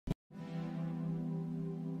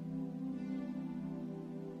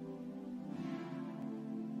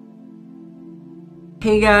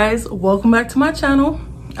Hey guys, welcome back to my channel.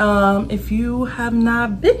 If you have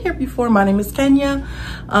not been here before, my name is Kenya,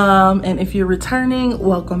 and if you're returning,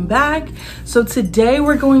 welcome back. So today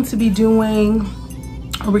we're going to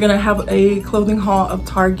have a clothing haul of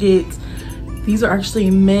Target. These are actually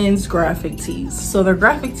men's graphic tees. So they're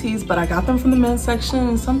graphic tees, but I got them from the men's section,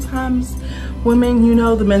 and sometimes women, you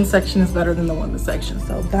know, the men's section is better than the women's section.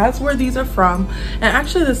 So that's where these are from. And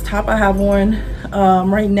actually this top I have on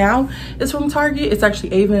right now is from Target. It's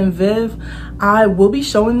actually Ava and Viv. I will be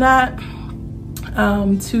showing that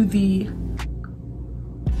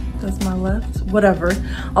that's my left, whatever.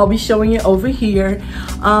 I'll be showing it over here.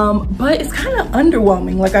 But it's kind of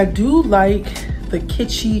underwhelming. Like, I do like the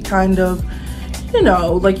kitschy kind of, you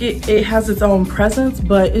know, like it has its own presence,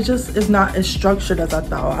 but it just is not as structured as I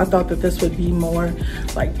thought. I thought that this would be more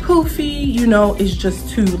like poofy, you know, it's just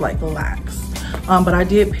too like lax. But I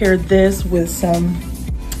did pair this with some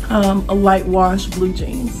a light wash blue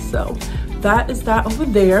jeans. So that is that over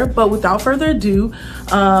there. But without further ado,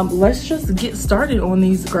 let's just get started on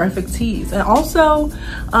these graphic tees. And also,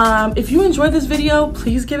 if you enjoyed this video,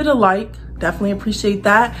 please give it a like. Definitely appreciate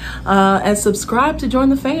that. And subscribe to join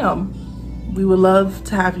the fam. We would love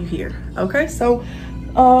to have you here. Okay, so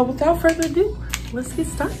without further ado, let's get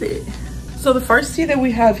started. So the first tee that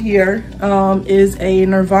we have here is a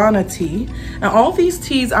Nirvana tee. And all these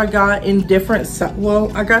tees I got in different,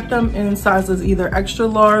 well, I got them in sizes either extra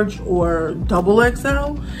large or double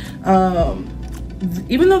XL.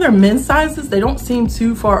 Even though they're men's sizes, they don't seem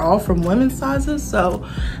too far off from women's sizes. So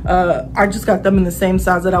I just got them in the same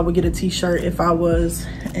size that I would get a t-shirt if I was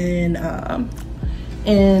in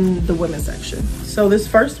the women's section. So this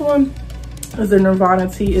first one is a Nirvana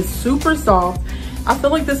tee. It's super soft. I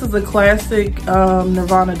feel like this is a classic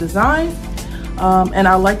Nirvana design, and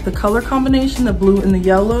I like the color combination, the blue and the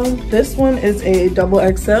yellow. This one is a double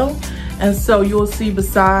XL, and so you'll see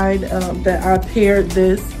beside that I paired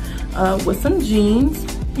this with some jeans,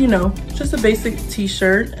 you know, just a basic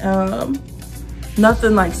t-shirt.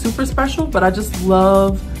 Nothing like super special, but I just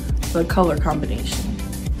love the color combination.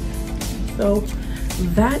 So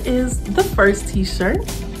that is the first t-shirt.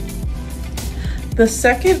 The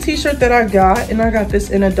second t-shirt that I got, and I got this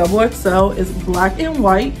in a double XL, is black and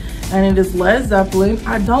white, and it is Led Zeppelin.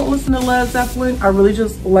 I don't listen to Led Zeppelin. I really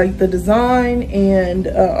just like the design and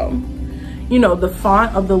you know, the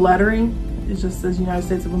font of the lettering. It just says United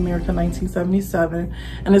States of America 1977.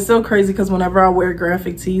 And it's so crazy because whenever I wear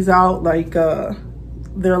graphic tees out, like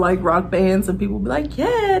they're like rock bands, and people be like,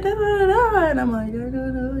 yeah, da, da, da, da. And I'm like, I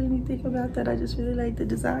don't know anything about that. I just really like the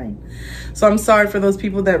design. So I'm sorry for those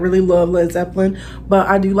people that really love Led Zeppelin, but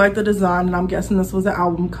I do like the design, and I'm guessing this was an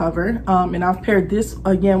album cover. And I've paired this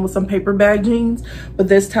again with some paper bag jeans, but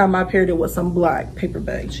this time I paired it with some black paper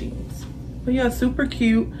bag jeans. But yeah, super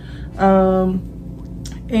cute.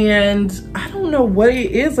 And I don't know what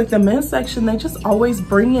it is, like the men's section, they just always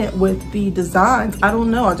bring it with the designs. I don't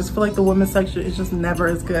know, I just feel like the women's section is just never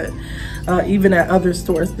as good, even at other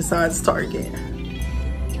stores besides Target.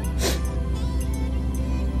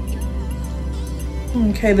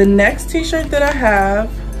 Okay, the next t-shirt that I have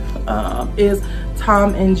is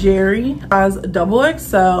Tom and Jerry, size double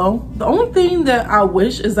XL. The only thing that I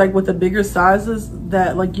wish is like with the bigger sizes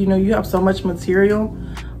that, like, you know, you have so much material,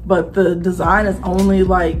 but the design is only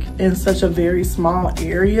like in such a very small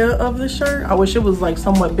area of the shirt. I wish it was like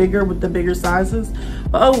somewhat bigger with the bigger sizes,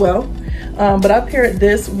 but oh well. But I paired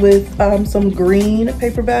this with some green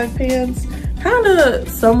paper bag pants. Kind of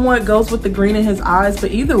somewhat goes with the green in his eyes,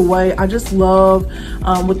 but either way, I just love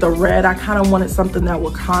with the red. I kind of wanted something that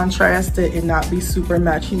would contrast it and not be super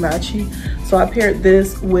matchy. So I paired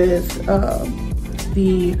this with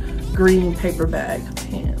the green paper bag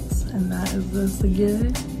pants, and that is this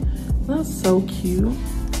again. That's so cute.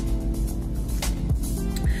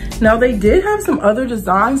 Now they did have some other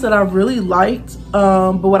designs that I really liked,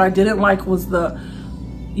 but what I didn't like was the,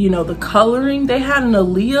 you know, the coloring. They had an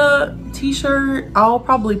Aaliyah t-shirt. I'll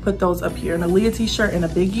probably put those up here, an Aaliyah t-shirt and a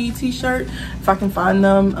Biggie t-shirt if I can find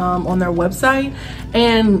them on their website.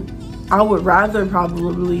 And I would rather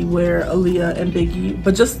probably wear Aaliyah and Biggie,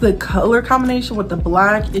 but just the color combination with the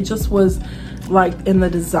black, it just was like in the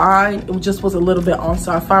design, it just was a little bit on.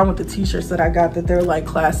 So I find with the t-shirts that I got that they're like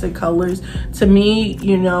classic colors. To me,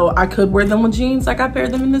 you know, I could wear them with jeans like I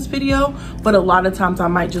paired them in this video, but a lot of times I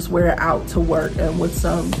might just wear it out to work and with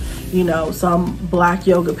some, you know, some black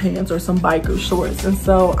yoga pants or some biker shorts. And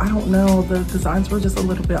so I don't know, the designs were just a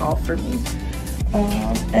little bit off for me.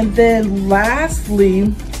 And then lastly,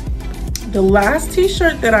 the last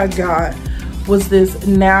t-shirt that I got was this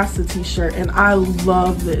NASA t-shirt, and I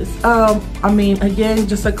love this. I mean, again,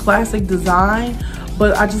 just a classic design,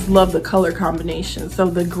 but I just love the color combination. So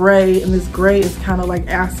the gray, and this gray is kind of like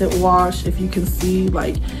acid wash. If you can see,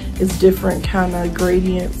 like, it's different kind of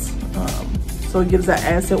gradients. So it gives that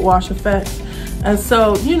acid wash effect. And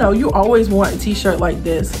so, you know, you always want a t-shirt like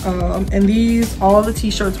this. And all the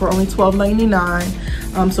t-shirts were only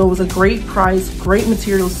 $12.99. So it was a great price, great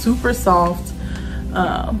material, super soft.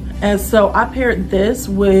 And so I paired this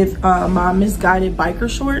with my Misguided biker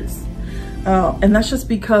shorts. And that's just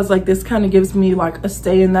because, like, this kind of gives me like a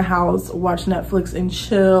stay in the house, watch Netflix and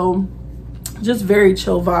chill, just very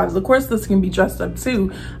chill vibes. Of course, this can be dressed up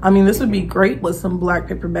too. I mean, this would be great with some black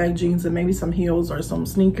paper bag jeans and maybe some heels or some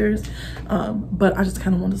sneakers. But I just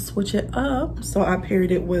kind of want to switch it up. So I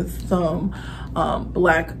paired it with some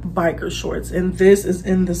black biker shorts. And this is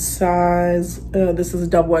in the size, this is a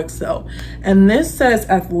XXL. And this says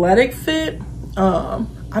athletic fit.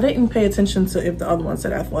 I didn't pay attention to if the other one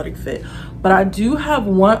said athletic fit, but I do have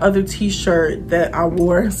one other t-shirt that I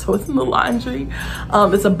wore, so it's in the laundry.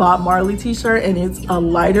 It's a Bob Marley t-shirt, and it's a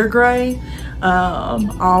lighter gray.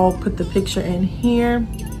 I'll put the picture in here,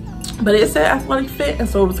 but it said athletic fit, and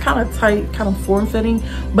so it was kind of tight, kind of form-fitting,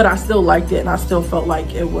 but I still liked it, and I still felt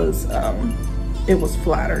like it was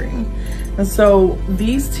flattering. And so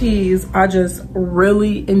these tees I just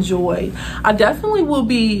really enjoy. I definitely will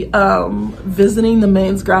be visiting the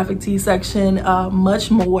men's graphic tee section much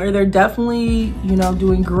more. They're definitely, you know,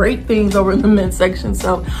 doing great things over in the men's section.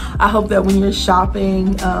 So I hope that when you're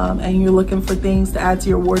shopping and you're looking for things to add to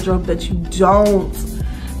your wardrobe, that you don't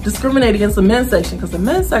discriminate against the men's section, because the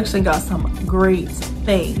men's section got some great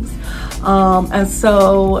things. And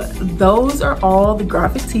so those are all the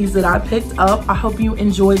graphic tees that I picked up. I hope you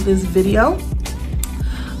enjoyed this video.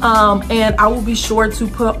 And I will be sure to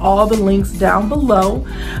put all the links down below.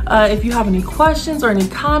 If you have any questions or any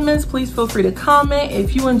comments, please feel free to comment.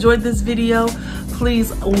 If you enjoyed this video,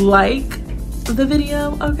 please like the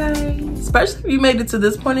video, okay? Especially if you made it to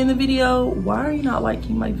this point in the video. Why are you not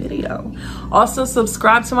liking my video? Also,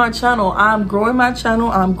 subscribe to my channel. I'm growing my channel.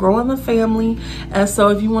 I'm growing the family. And so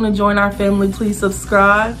if you want to join our family, please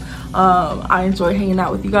subscribe. I enjoy hanging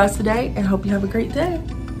out with you guys today and hope you have a great day.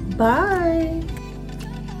 Bye.